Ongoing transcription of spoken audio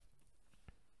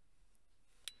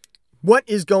What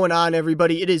is going on,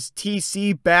 everybody? It is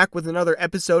TC back with another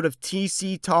episode of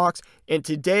TC Talks, and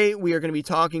today we are going to be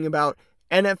talking about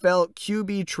NFL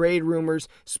QB trade rumors,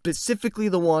 specifically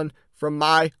the one from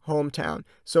my hometown.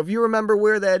 So if you remember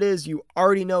where that is, you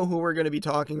already know who we're going to be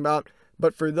talking about,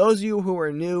 but for those of you who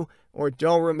are new or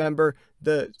don't remember,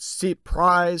 the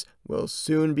surprise will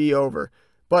soon be over.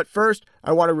 But first,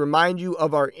 I want to remind you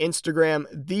of our Instagram,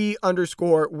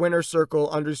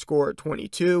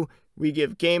 _winnercircle_22. We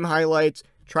give game highlights,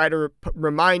 try to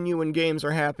remind you when games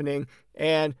are happening,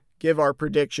 and give our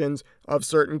predictions of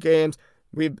certain games.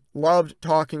 We've loved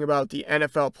talking about the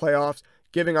NFL playoffs,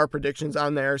 giving our predictions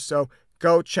on there, so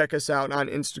go check us out on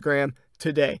Instagram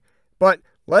today. But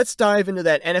let's dive into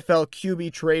that NFL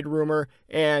QB trade rumor,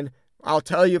 and I'll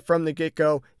tell you from the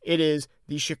get-go, it is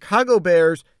the Chicago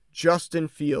Bears' Justin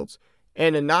Fields.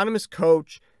 An anonymous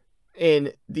coach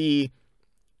in the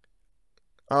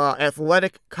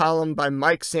athletic column by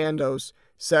Mike Sandos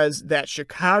says that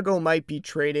Chicago might be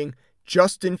trading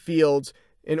Justin Fields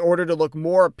in order to look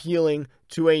more appealing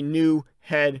to a new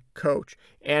head coach.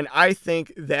 And I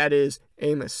think that is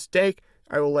a mistake.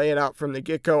 I will lay it out from the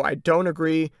get-go. I don't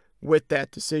agree with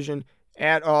that decision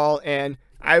at all, and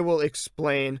I will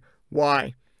explain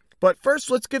why. But first,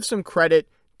 let's give some credit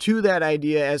to that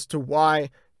idea as to why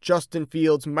Justin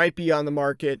Fields might be on the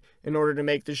market in order to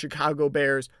make the Chicago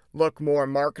Bears look more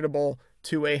marketable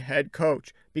to a head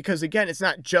coach. Because again, it's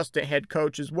not just a head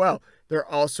coach as well. They're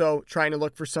also trying to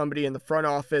look for somebody in the front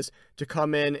office to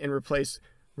come in and replace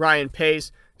Ryan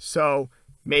Pace. So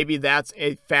maybe that's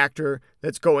a factor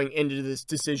that's going into this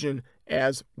decision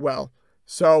as well.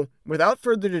 So without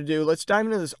further ado, let's dive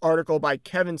into this article by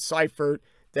Kevin Seifert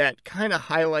that kind of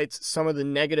highlights some of the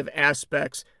negative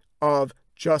aspects of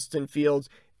Justin Fields.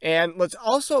 And let's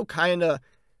also kind of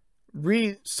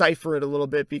re-cipher it a little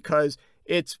bit because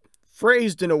it's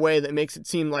phrased in a way that makes it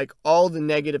seem like all the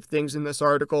negative things in this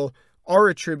article are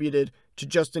attributed to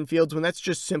Justin Fields when that's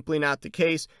just simply not the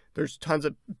case. There's tons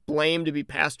of blame to be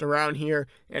passed around here,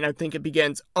 and I think it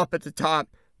begins up at the top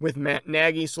with Matt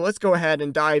Nagy. So let's go ahead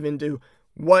and dive into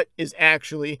what is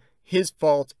actually his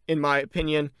fault, in my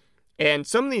opinion. And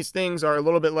some of these things are a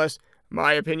little bit less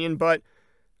my opinion, but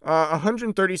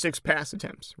 136 pass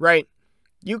attempts, right?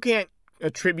 You can't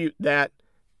attribute that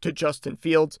to Justin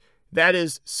Fields. That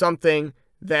is something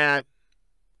that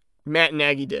Matt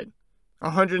Nagy did.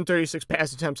 136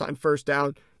 pass attempts on first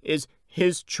down is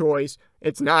his choice.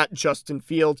 It's not Justin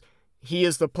Fields. He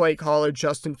is the play caller.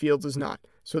 Justin Fields is not.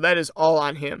 So that is all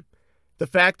on him. The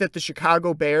fact that the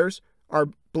Chicago Bears are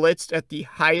blitzed at the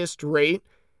highest rate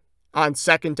on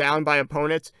second down by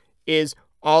opponents is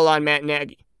all on Matt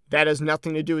Nagy. That has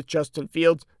nothing to do with Justin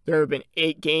Fields. There have been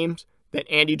 8 games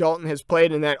that Andy Dalton has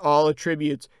played, and that all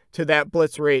attributes to that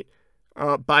blitz rate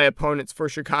by opponents for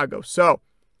Chicago. So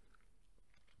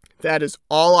that is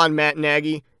all on Matt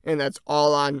Nagy, and that's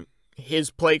all on his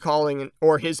play calling,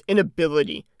 or his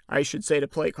inability, I should say, to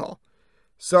play call.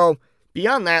 So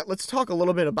beyond that, let's talk a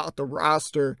little bit about the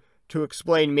roster to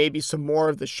explain maybe some more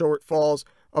of the shortfalls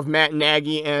of Matt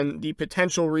Nagy and the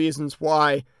potential reasons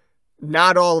why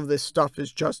not all of this stuff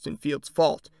is Justin Fields'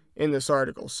 fault in this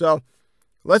article. So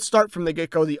let's start from the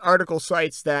get-go. The article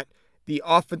cites that the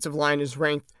offensive line is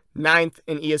ranked 9th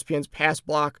in ESPN's pass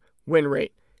block win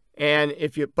rate. And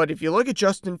if you look at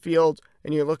Justin Fields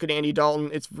and you look at Andy Dalton,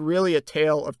 it's really a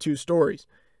tale of two stories.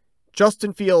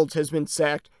 Justin Fields has been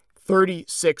sacked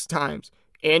 36 times.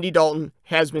 Andy Dalton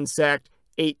has been sacked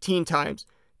 18 times.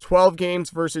 12 games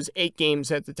versus 8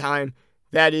 games at the time.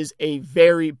 That is a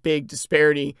very big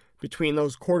disparity between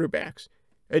those quarterbacks.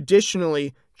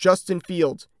 Additionally, Justin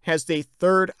Fields has the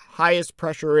 3rd highest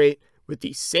pressure rate with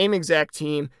the same exact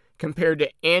team compared to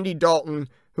Andy Dalton,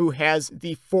 who has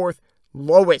the 4th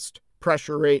lowest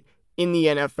pressure rate in the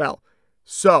NFL.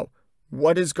 So,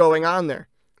 what is going on there?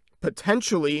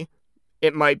 Potentially,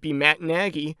 it might be Matt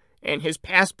Nagy and his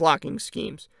pass blocking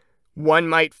schemes. One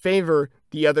might favor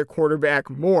the other quarterback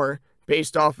more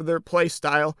based off of their play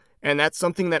style, and that's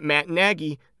something that Matt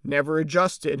Nagy never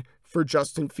adjusted for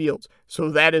Justin Fields.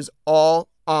 So that is all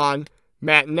on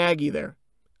Matt Nagy there.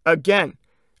 Again,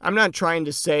 I'm not trying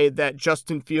to say that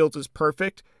Justin Fields is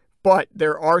perfect, but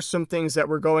there are some things that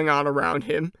were going on around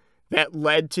him that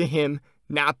led to him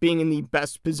not being in the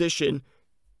best position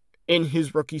in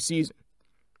his rookie season.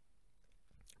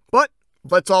 But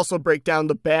let's also break down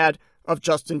the bad of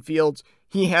Justin Fields.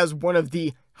 He has one of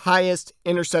the highest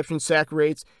interception sack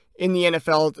rates in the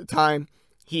NFL at the time.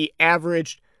 He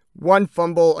averaged 1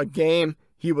 fumble a game.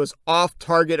 He was off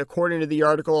target, according to the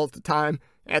article at the time,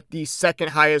 at the 2nd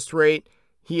highest rate.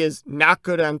 He is not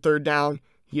good on third down.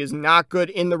 He is not good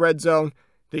in the red zone.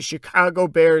 The Chicago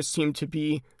Bears seem to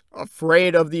be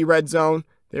afraid of the red zone.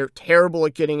 They're terrible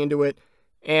at getting into it.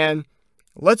 And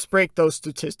let's break those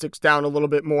statistics down a little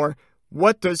bit more.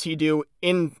 What does he do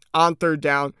on third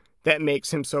down that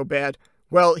makes him so bad?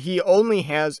 Well, he only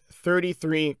has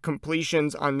 33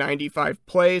 completions on 95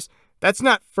 plays. That's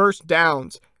not first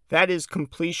downs. That is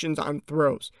completions on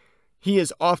throws. He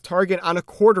is off target on a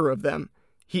quarter of them.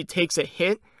 He takes a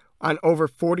hit on over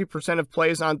 40% of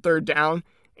plays on third down,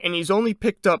 and he's only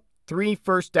picked up 3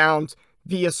 first downs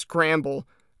via scramble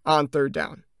on third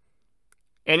down.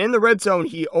 And in the red zone,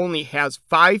 he only has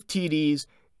 5 TDs,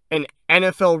 and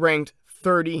NFL ranked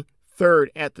 33rd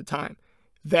at the time.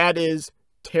 That is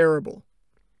terrible.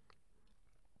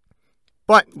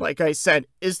 But, like I said,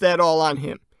 is that all on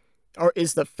him? Or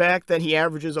is the fact that he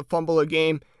averages a fumble a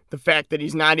game, the fact that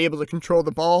he's not able to control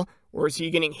the ball, or is he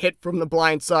getting hit from the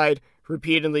blind side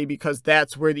repeatedly because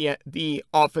that's where the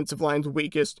offensive line's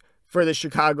weakest for the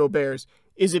Chicago Bears?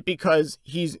 Is it because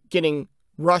he's getting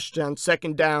rushed on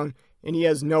second down and he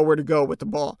has nowhere to go with the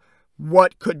ball?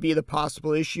 What could be the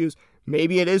possible issues?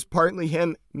 Maybe it is partly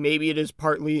him. Maybe it is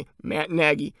partly Matt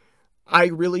Nagy. I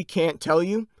really can't tell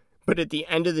you, but at the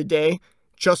end of the day,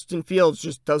 Justin Fields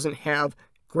just doesn't have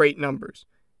great numbers.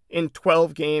 In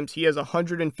 12 games, he has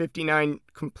 159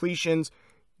 completions,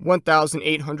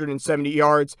 1,870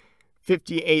 yards,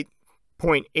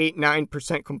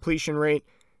 58.89% completion rate,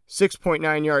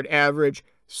 6.9 yard average,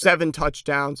 7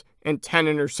 touchdowns, and 10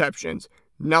 interceptions.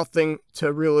 Nothing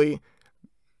to really,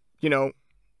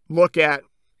 look at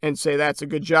and say that's a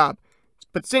good job.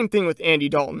 But same thing with Andy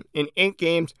Dalton. In 8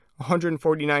 games,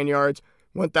 149 yards,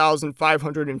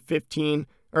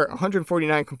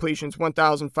 149 completions,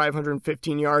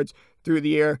 1,515 yards through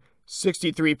the air,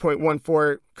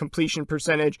 63.14 completion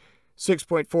percentage,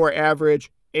 6.4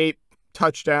 average, 8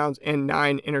 touchdowns, and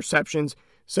 9 interceptions.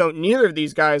 So neither of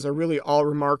these guys are really all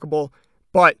remarkable,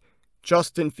 but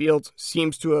Justin Fields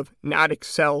seems to have not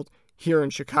excelled here in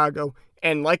Chicago.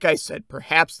 And like I said,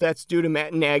 perhaps that's due to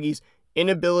Matt Nagy's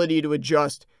inability to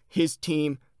adjust his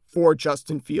team for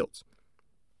Justin Fields.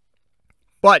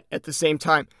 But at the same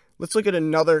time, let's look at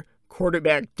another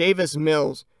quarterback, Davis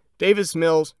Mills. Davis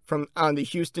Mills on the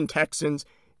Houston Texans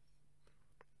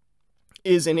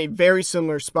is in a very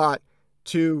similar spot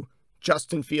to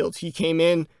Justin Fields. He came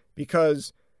in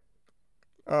because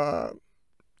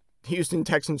Houston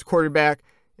Texans quarterback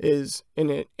is in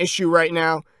an issue right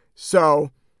now. So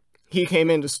he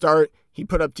came in to start. He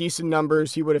put up decent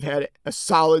numbers. He would have had a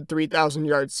solid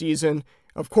 3,000-yard season.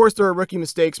 Of course, there are rookie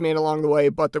mistakes made along the way,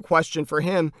 but the question for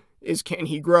him is, can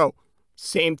he grow?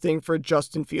 Same thing for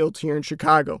Justin Fields here in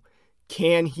Chicago.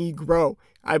 Can he grow?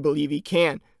 I believe he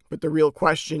can. But the real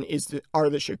question is, are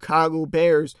the Chicago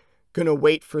Bears going to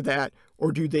wait for that,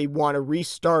 or do they want to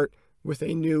restart with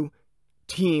a new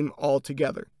team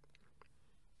altogether?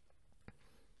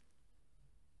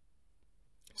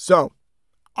 So,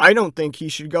 I don't think he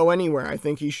should go anywhere. I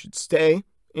think he should stay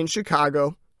in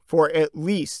Chicago for at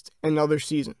least another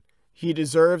season. He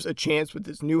deserves a chance with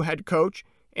his new head coach,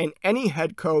 and any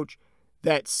head coach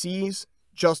that sees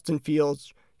Justin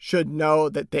Fields should know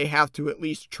that they have to at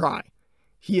least try.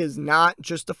 He is not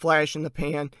just a flash in the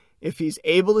pan. If he's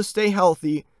able to stay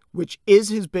healthy, which is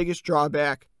his biggest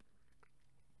drawback,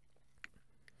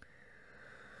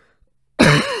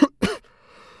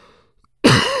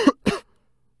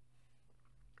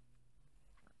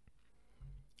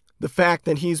 the fact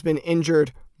that he's been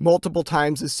injured multiple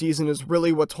times this season is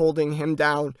really what's holding him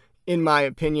down, in my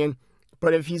opinion.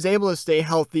 But if he's able to stay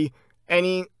healthy,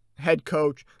 any head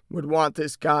coach would want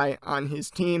this guy on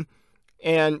his team.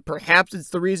 And perhaps it's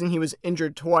the reason he was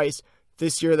injured twice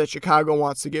this year that Chicago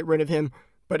wants to get rid of him.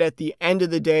 But at the end of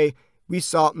the day, we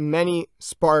saw many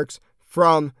sparks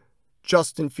from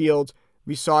Justin Fields.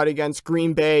 We saw it against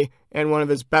Green Bay and one of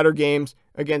his better games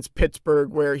against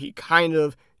Pittsburgh, where he kind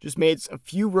of just made a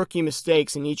few rookie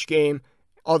mistakes in each game.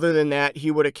 Other than that, he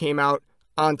would have came out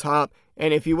on top.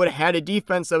 And if he would have had a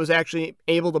defense that was actually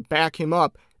able to back him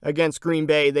up against Green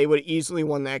Bay, they would have easily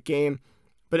won that game.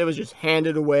 But it was just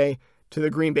handed away to the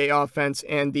Green Bay offense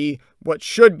and what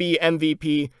should be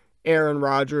MVP, Aaron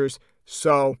Rodgers.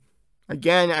 So,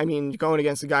 again, I mean, going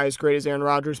against a guy as great as Aaron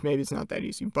Rodgers, maybe it's not that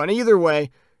easy. But either way,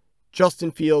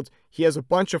 Justin Fields, he has a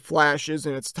bunch of flashes,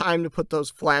 and it's time to put those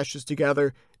flashes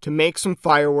together to make some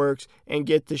fireworks and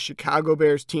get the Chicago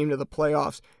Bears team to the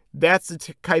playoffs. That's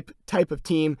the type of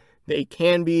team they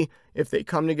can be if they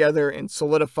come together and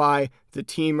solidify the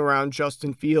team around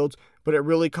Justin Fields. But it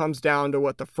really comes down to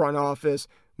what the front office,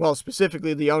 well,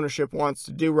 specifically the ownership, wants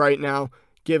to do right now,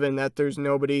 given that there's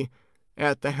nobody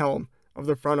at the helm of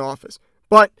the front office.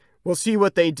 But we'll see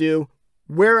what they do.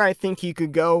 Where I think he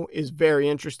could go is very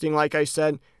interesting. Like I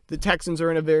said, the Texans are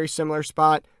in a very similar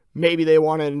spot. Maybe they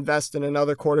want to invest in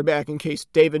another quarterback in case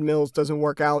David Mills doesn't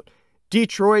work out.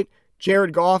 Detroit,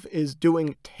 Jared Goff is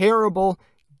doing terrible.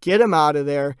 Get him out of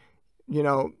there.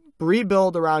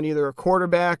 Rebuild around either a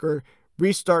quarterback or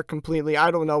restart completely.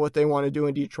 I don't know what they want to do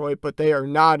in Detroit, but they are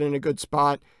not in a good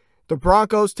spot. The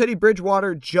Broncos, Teddy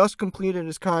Bridgewater just completed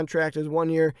his contract. His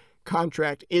 1-year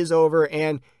contract is over,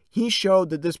 and he showed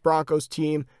that this Broncos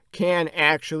team can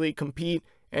actually compete,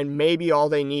 and maybe all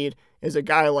they need is a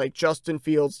guy like Justin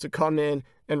Fields to come in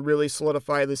and really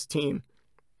solidify this team.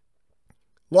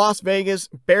 Las Vegas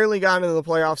barely got into the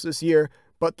playoffs this year,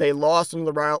 but they lost in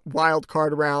the wild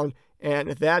card round,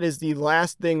 and that is the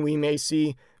last thing we may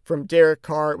see from Derek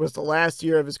Carr. It was the last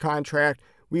year of his contract.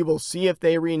 We will see if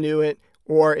they renew it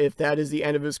or if that is the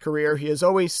end of his career. He has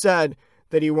always said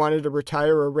that he wanted to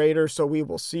retire a Raider, so we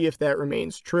will see if that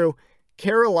remains true.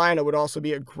 Carolina would also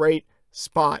be a great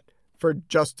spot for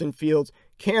Justin Fields.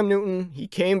 Cam Newton, he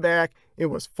came back. It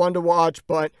was fun to watch,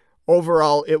 but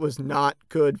overall it was not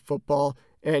good football,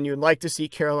 and you'd like to see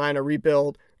Carolina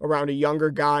rebuild around a younger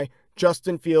guy.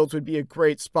 Justin Fields would be a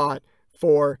great spot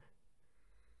for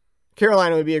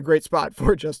Carolina would be a great spot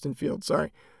for Justin Fields,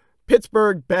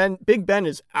 Pittsburgh, Big Ben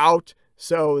is out,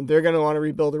 so they're going to want to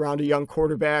rebuild around a young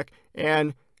quarterback.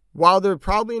 And while they're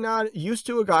probably not used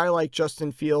to a guy like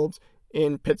Justin Fields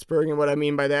in Pittsburgh, and what I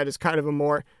mean by that is kind of a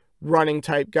more running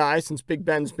type guy, since Big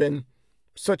Ben's been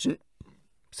such an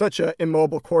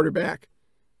immobile quarterback.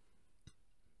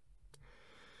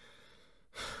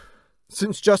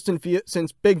 Since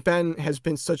Big Ben has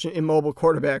been such an immobile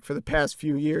quarterback for the past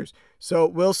few years. So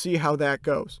we'll see how that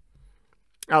goes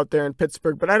out there in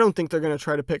Pittsburgh. But I don't think they're going to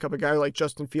try to pick up a guy like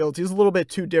Justin Fields. He's a little bit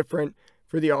too different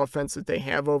for the offense that they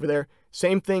have over there.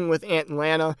 Same thing with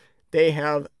Atlanta. They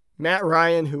have Matt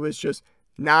Ryan, who is just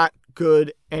not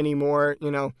good anymore,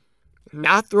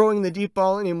 not throwing the deep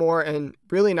ball anymore and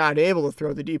really not able to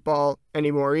throw the deep ball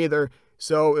anymore either.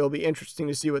 So it'll be interesting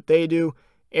to see what they do.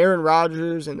 Aaron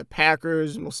Rodgers and the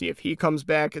Packers, and we'll see if he comes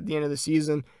back at the end of the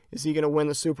season. Is he going to win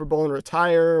the Super Bowl and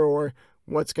retire, or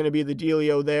what's going to be the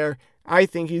dealio there? I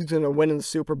think he's going to win in the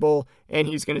Super Bowl, and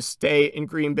he's going to stay in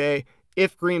Green Bay.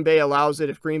 If Green Bay allows it,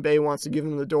 if Green Bay wants to give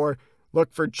him the door,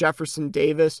 look for Jefferson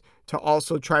Davis to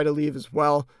also try to leave as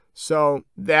well. So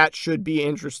that should be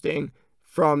interesting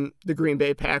from the Green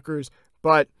Bay Packers.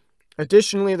 But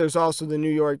additionally, there's also the New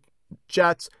York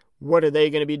Jets. What are they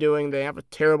going to be doing? They have a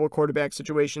terrible quarterback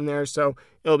situation there, so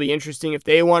it'll be interesting if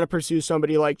they want to pursue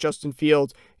somebody like Justin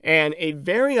Fields. And a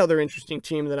very other interesting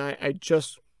team that I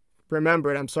just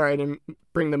remembered, I'm sorry I didn't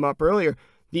bring them up earlier,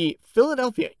 the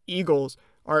Philadelphia Eagles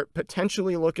are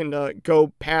potentially looking to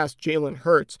go past Jalen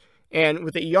Hurts. And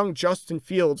with a young Justin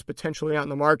Fields potentially on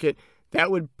the market,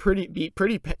 that would be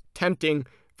pretty tempting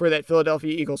for that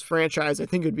Philadelphia Eagles franchise. I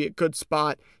think it would be a good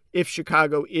spot if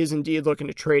Chicago is indeed looking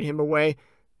to trade him away.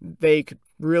 They could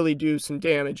really do some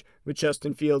damage with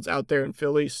Justin Fields out there in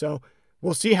Philly. So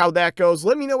we'll see how that goes.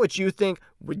 Let me know what you think.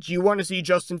 Would you want to see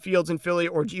Justin Fields in Philly,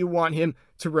 or do you want him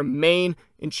to remain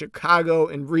in Chicago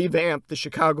and revamp the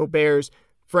Chicago Bears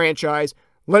franchise?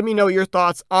 Let me know your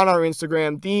thoughts on our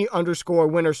Instagram,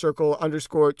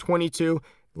 _winnercircle_22.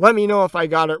 Let me know if I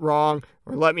got it wrong,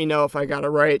 or let me know if I got it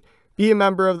right. Be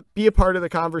a part of the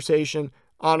conversation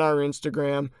on our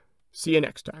Instagram. See you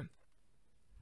next time.